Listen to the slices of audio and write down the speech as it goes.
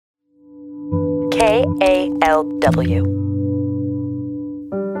KALW.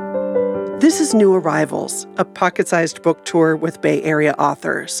 This is New Arrivals, a pocket-sized book tour with Bay Area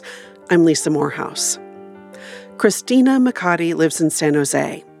authors. I'm Lisa Morehouse. Christina McCarty lives in San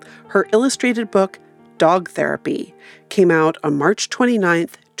Jose. Her illustrated book, Dog Therapy, came out on March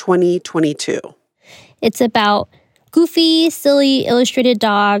 29th, 2022. It's about goofy, silly, illustrated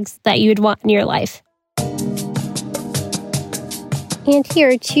dogs that you would want in your life. And here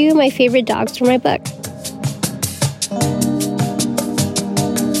are two of my favorite dogs from my book.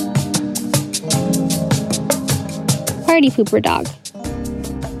 Party Pooper Dog.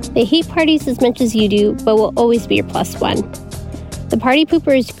 They hate parties as much as you do, but will always be your plus one. The Party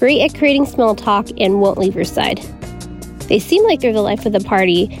Pooper is great at creating small talk and won't leave your side. They seem like they're the life of the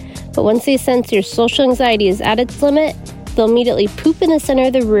party, but once they sense your social anxiety is at its limit, they'll immediately poop in the center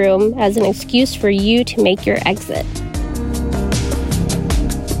of the room as an excuse for you to make your exit.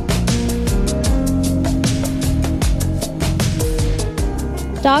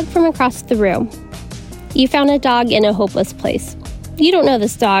 Dog from across the room. You found a dog in a hopeless place. You don't know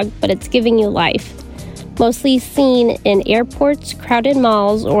this dog, but it's giving you life. Mostly seen in airports, crowded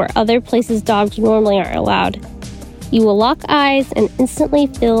malls, or other places dogs normally aren't allowed. You will lock eyes and instantly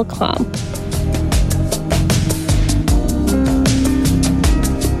feel calm.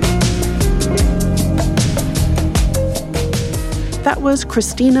 That was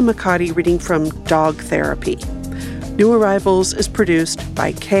Christina McCarty reading from Dog Therapy. New Arrivals is produced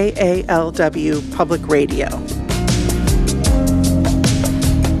by KALW Public Radio.